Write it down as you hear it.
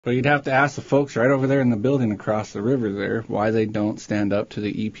But you'd have to ask the folks right over there in the building across the river there why they don't stand up to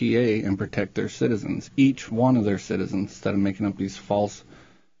the EPA and protect their citizens, each one of their citizens, instead of making up these false,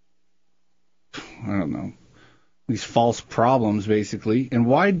 these false problems, basically. And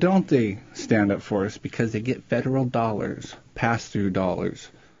why don't they stand up for us? Because they get federal dollars, pass-through dollars.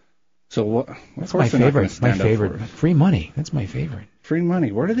 So what? That's my favorite. My favorite. Free money. That's my favorite. Free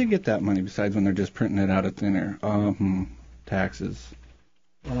money. Where do they get that money besides when they're just printing it out of thin air? Taxes.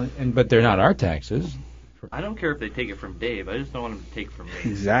 Well, but they're not our taxes. I don't care if they take it from Dave. I just don't want them to take it from me.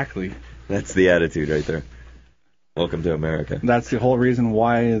 Exactly. That's the attitude right there. Welcome to America. That's the whole reason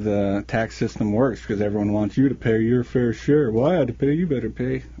why the tax system works, because everyone wants you to pay your fair share. Well, I had to pay, you better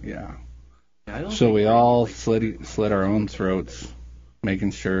pay. Yeah. So we all slit our own throats,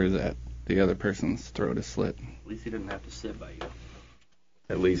 making sure that the other person's throat is slit. At least he didn't have to sit by you.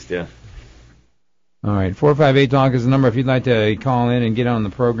 At least, yeah. All right, 458-TALK is the number if you'd like to call in and get on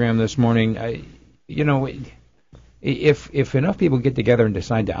the program this morning. If enough people get together and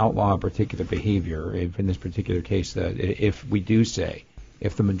decide to outlaw a particular behavior, if in this particular case, if we do say,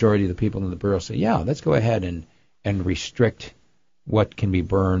 if the majority of the people in the borough say, yeah, let's go ahead and restrict what can be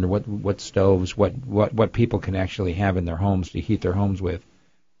burned, what stoves, what people can actually have in their homes to heat their homes with,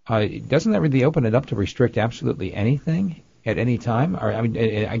 doesn't that really open it up to restrict absolutely anything at any time? Or, I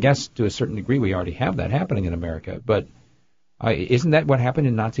mean, I guess to a certain degree we already have that happening in America, but isn't that what happened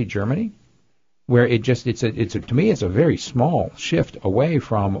in Nazi Germany? Where to me it's a very small shift away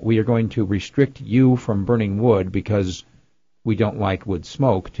from we are going to restrict you from burning wood because we don't like wood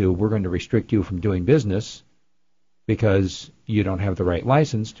smoke to we're going to restrict you from doing business because you don't have the right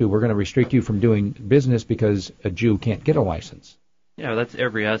license to we're going to restrict you from doing business because a Jew can't get a license. Yeah, that's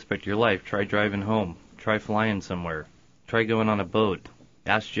every aspect of your life. Try driving home. Try flying somewhere. Try going on a boat.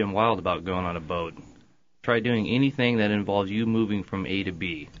 Ask Jim Wild about going on a boat. Try doing anything that involves you moving from A to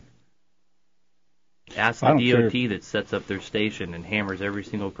B. Ask the DOT that sets up their station and hammers every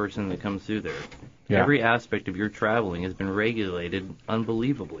single person that comes through there. Yeah. Every aspect of your traveling has been regulated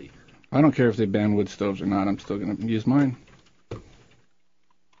unbelievably. I don't care if they ban wood stoves or not. I'm still going to use mine. So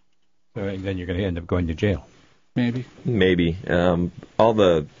then you're going to end up going to jail. Maybe. All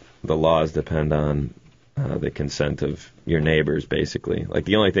the laws depend on the consent of your neighbors, basically. Like,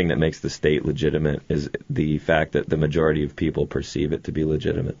 the only thing that makes the state legitimate is the fact that the majority of people perceive it to be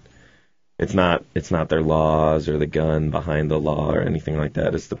legitimate. It's not their laws or the gun behind the law or anything like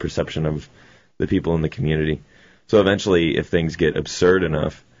that. It's the perception of the people in the community. So eventually, if things get absurd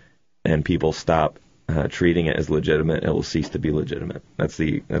enough and people stop treating it as legitimate, it will cease to be legitimate. That's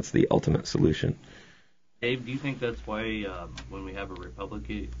the ultimate solution. Dave, do you think that's why when we have a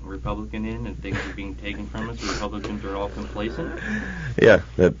Republican in and things are being taken from us, Republicans are all complacent? Yeah,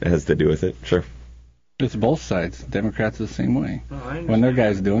 that has to do with it, sure. It's both sides. Democrats are the same way. When their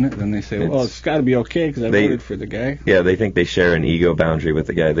guy's doing it, then they say, well, it's got to be okay because I voted for the guy. Yeah, they think they share an ego boundary with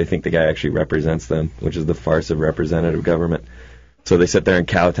the guy. They think the guy actually represents them, which is the farce of representative government. So they sit there and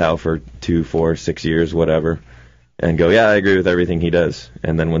kowtow for 2, 4, 6 years, whatever, and go, yeah, I agree with everything he does.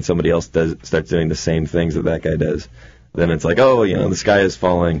 And then when somebody else starts doing the same things that guy does, then it's like, oh, the sky is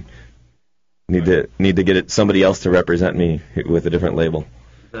falling. Need to get somebody else to represent me with a different label.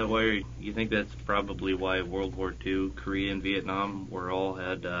 Is that why you think that's probably why World War II, Korea, and Vietnam all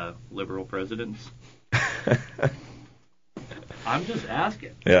had liberal presidents? I'm just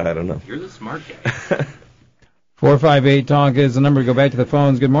asking. Yeah, I don't know. You're the smart guy. 458-TALK is the number to go back to the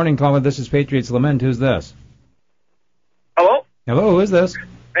phones. Good morning, caller. This is Patriot's Lament. Who's this? Hello? Hello, who is this?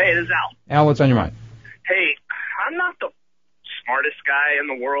 Hey, this is Al. Al, what's on your mind? Hey, I'm not the smartest guy in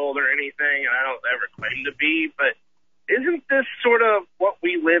the world or anything, and I don't ever claim to be, but isn't this sort of what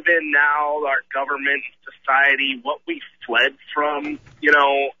we live in now, our government, society, what we fled from,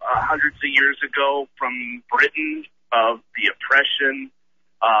 hundreds of years ago from Britain, of the oppression,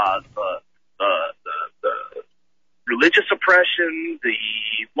 the religious oppression, the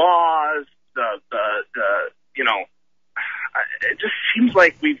laws, it just seems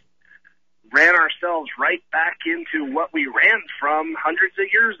like we've ran ourselves right back into what we ran from hundreds of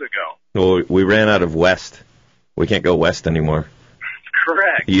years ago. Well, we ran out of West. We can't go west anymore.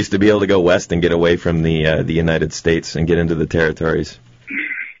 Correct. You used to be able to go west and get away from the United States and get into the territories.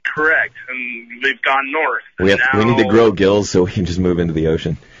 Correct. And we've gone north. We need to grow gills so we can just move into the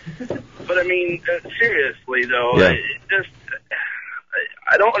ocean. But I mean, seriously though, yeah.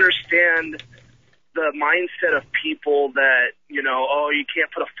 I don't understand the mindset of people that, you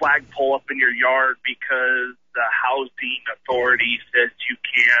can't put a flagpole up in your yard because the housing authority says you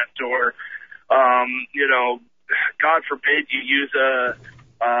can't, or, God forbid you use a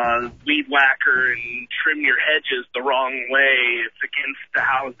weed whacker and trim your hedges the wrong way. It's against the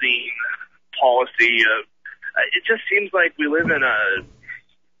housing policy. It just seems like we live in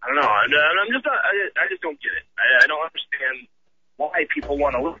I don't know. I just don't get it. I don't understand why people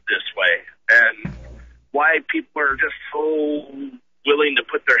want to live this way and why people are just so willing to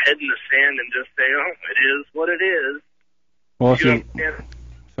put their head in the sand and just say, oh, it is what it is. Well,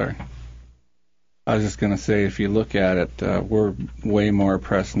 sorry. I was just going to say, if you look at it, we're way more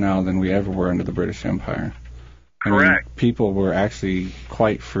oppressed now than we ever were under the British Empire. Correct. I mean, people were actually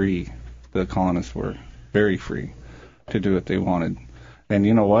quite free. The colonists were very free to do what they wanted. And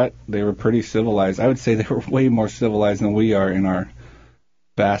you know what? They were pretty civilized. I would say they were way more civilized than we are in our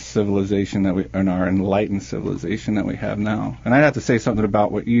vast civilization in our enlightened civilization that we have now. And I'd have to say something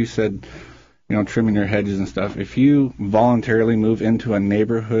about what you said, trimming your hedges and stuff. If you voluntarily move into a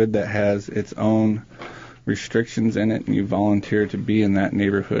neighborhood that has its own restrictions in it, and you volunteer to be in that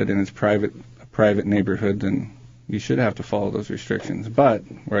neighborhood, and it's a private neighborhood, then you should have to follow those restrictions. But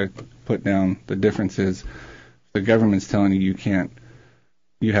where I put down the difference is, the government's telling you can't.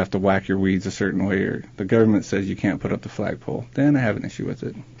 You have to whack your weeds a certain way, or the government says you can't put up the flagpole, then I have an issue with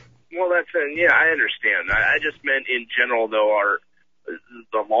it. Well, I understand. I just meant in general, though,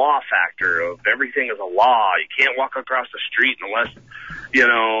 the law factor of everything is a law. You can't walk across the street unless,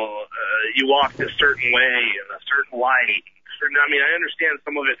 you walk a certain way in a certain light. I understand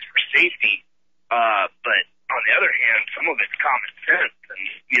some of it's for safety, but on the other hand, some of it's common sense,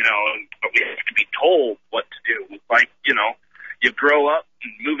 and, but we have to be told what to do. Like, you grow up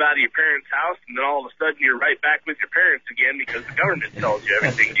and move out of your parents' house, and then all of a sudden you're right back with your parents again because the government tells you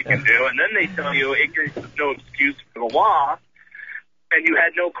everything you can do, and then they tell you ignorance is no excuse for the law, and you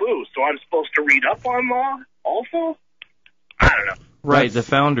had no clue. So I'm supposed to read up on law also? I don't know. Right. The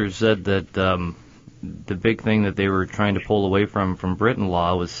founders said that the big thing that they were trying to pull away from Britain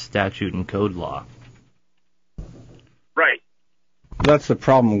law was statute and code law. Right. That's the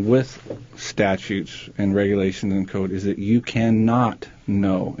problem with statutes and regulations and code, is that you cannot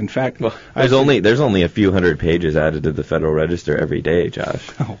know. In fact, there's only a few hundred pages added to the Federal Register every day, Josh.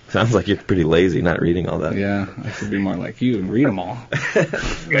 Oh. Sounds like you're pretty lazy not reading all that. Yeah, I should be more like you and read them all. You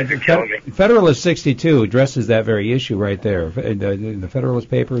guys are killing me. Federalist 62 addresses that very issue right there. In the Federalist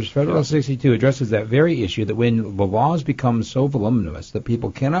Papers, Federalist 62 addresses that very issue, that when the laws become so voluminous that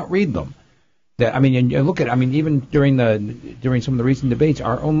people cannot read them, and you look at, even during some of the recent debates,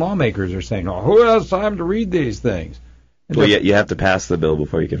 our own lawmakers are saying, "Oh, who has time to read these things?" Well, you have to pass the bill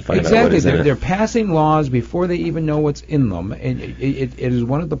before you can find out what is in it. They're passing laws before they even know what's in them, and it is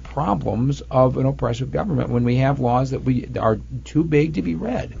one of the problems of an oppressive government when we have laws that are too big to be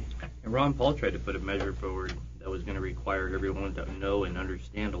read. And Ron Paul tried to put a measure forward that was going to require everyone to know and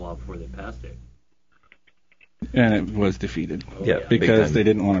understand a law before they passed it. And it was defeated. Yeah, because they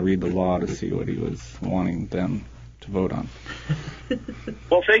didn't want to read the law to see what he was wanting them to vote on.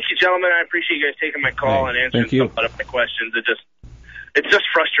 Well, thank you, gentlemen. I appreciate you guys taking my call and answering some of my questions. It's just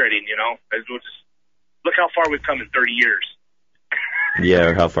frustrating, look how far we've come in 30 years. Yeah,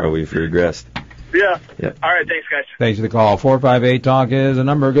 or how far we've regressed. Yeah. All right, thanks, guys. Thanks for the call. 458-TALK is the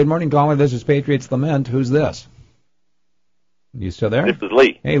number. Good morning, caller. This is Patriot's Lament. Who's this? You still there? This is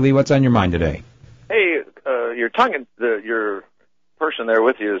Lee. Hey, Lee, what's on your mind today? Hey, your person there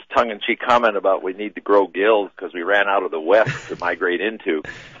with you is tongue-in-cheek comment about we need to grow gills because we ran out of the West to migrate into.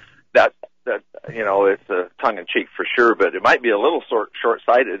 That it's a tongue-in-cheek for sure, but it might be a little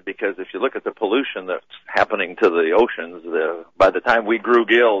short-sighted because if you look at the pollution that's happening to the oceans, by the time we grew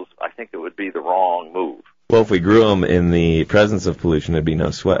gills, I think it would be the wrong move. Well, if we grew them in the presence of pollution, it'd be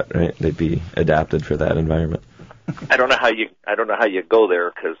no sweat, right? They'd be adapted for that environment. I don't know how you go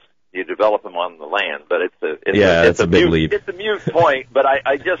there because you develop them on the land, but it's a big leap. It's a mute point, but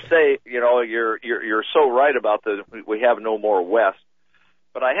I just say, you're so right about we have no more West.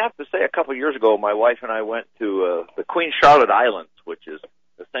 But I have to say, a couple of years ago, my wife and I went to the Queen Charlotte Islands, which is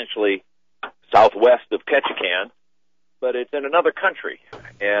essentially southwest of Ketchikan, but it's in another country.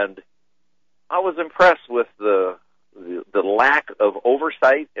 And I was impressed with the lack of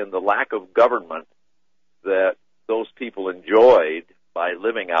oversight and the lack of government that those people enjoyed by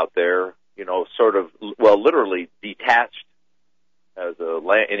living out there, literally detached as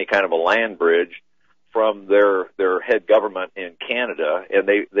any kind of a land bridge from their head government in Canada, and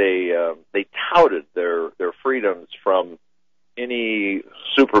they touted their freedoms from any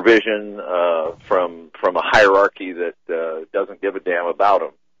supervision from a hierarchy that doesn't give a damn about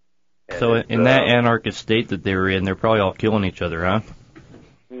them. And so in that anarchist state that they were in, they're probably all killing each other, huh?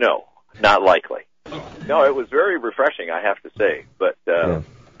 No, not likely. No, it was very refreshing, I have to say. But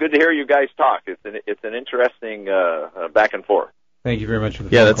good to hear you guys talk. It's an interesting back and forth. Thank you very much for the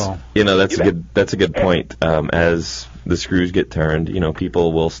phone call. That's a good point. As the screws get turned,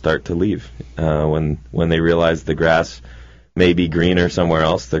 people will start to leave when they realize the grass may be greener somewhere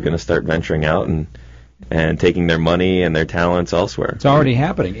else. They're going to start venturing out and taking their money and their talents elsewhere. It's already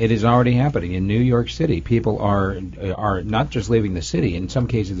happening. It is already happening in New York City. People are not just leaving the city. In some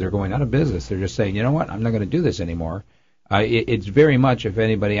cases, they're going out of business. They're just saying, you know what, I'm not going to do this anymore. It's very much, if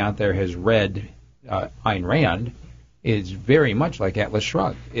anybody out there has read Ayn Rand, it's very much like Atlas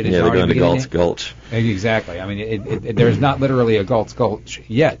Shrugged. It is they're going to Galt's Gulch. Exactly. I mean, there's not literally a Galt's Gulch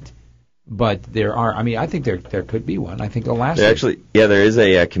yet. But there are. I mean, I think there could be one. I think Alaska. There is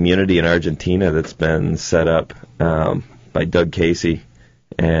a community in Argentina that's been set up by Doug Casey,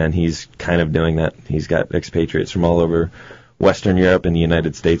 and he's kind of doing that. He's got expatriates from all over Western Europe and the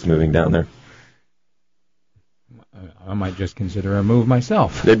United States moving down there. I might just consider a move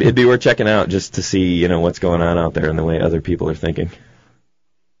myself. It'd be worth checking out just to see, what's going on out there and the way other people are thinking.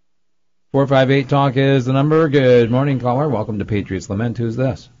 458 Talk is the number. Good morning, caller. Welcome to Patriot's Lament. Who's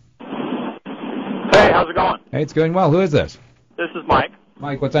this? Hey, how's it going? Hey, it's going well. Who is this? This is Mike.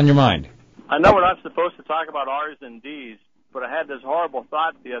 Mike, what's on your mind? I know we're not supposed to talk about R's and D's, but I had this horrible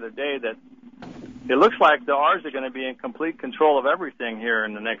thought the other day that it looks like the R's are going to be in complete control of everything here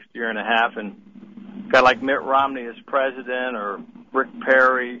in the next year and a half, and a guy like Mitt Romney as president, or Rick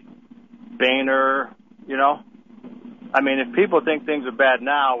Perry, Boehner, I mean, if people think things are bad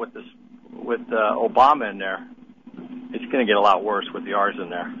now with Obama in there, it's going to get a lot worse with the R's in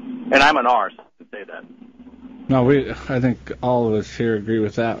there. And I'm an R, so I can say that. No, I think all of us here agree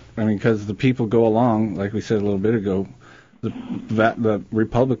with that. I mean, because the people go along, like we said a little bit ago, the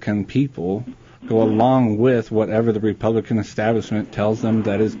Republican people go along with whatever the Republican establishment tells them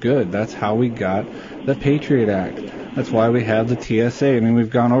that is good. That's how we got the Patriot Act. That's why we have the TSA. I mean, we've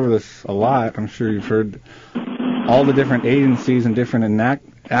gone over this a lot. I'm sure you've heard all the different agencies and different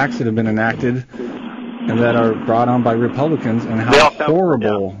acts that have been enacted and that are brought on by Republicans, and how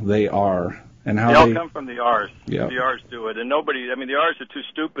horrible they are, and how they all come from the R's. Yep. The R's do it, and the R's are too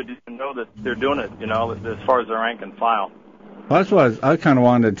stupid to know that they're doing it. As far as their rank and file. Well, that's why I kind of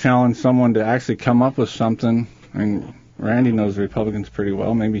wanted to challenge someone to actually come up with something. I mean, Randy knows the Republicans pretty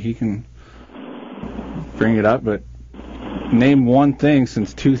well. Maybe he can bring it up, but name one thing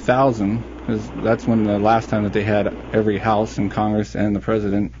since 2000, because that's when the last time that they had every house in Congress and the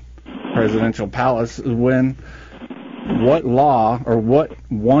presidential palace, what law or what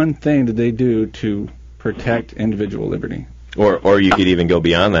one thing did they do to protect individual liberty? Or you could even go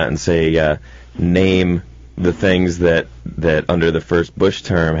beyond that and say, name the things that under the first Bush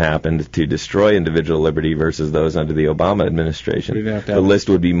term happened to destroy individual liberty versus those under the Obama administration. The list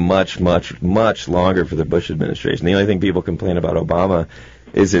would be much, much, much longer for the Bush administration. The only thing people complain about Obama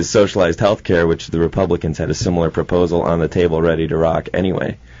is his socialized health care, which the Republicans had a similar proposal on the table ready to rock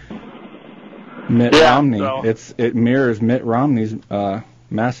anyway. Mitt Romney. So it mirrors Mitt Romney's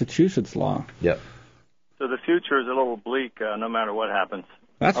Massachusetts law. Yep. So the future is a little bleak no matter what happens.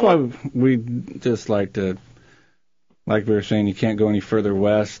 That's why we just like to, like we were saying, you can't go any further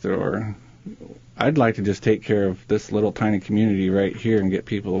west, or I'd like to just take care of this little tiny community right here and get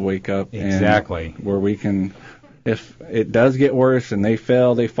people to wake up. Exactly. And where we can, if it does get worse and they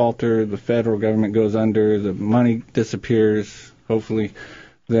fail, they falter, the federal government goes under, the money disappears, hopefully,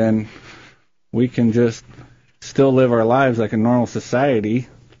 then we can just still live our lives like a normal society.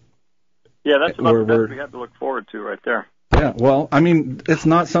 Yeah, that's about the best we have to look forward to right there. Yeah, well, I mean, it's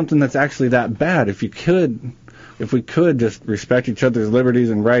not something that's actually that bad. If we could just respect each other's liberties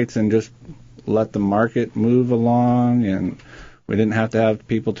and rights and just let the market move along, and we didn't have to have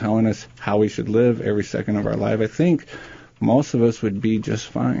people telling us how we should live every second of our life, I think most of us would be just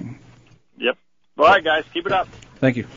fine. Yep. All right, guys, keep it up. Thank you.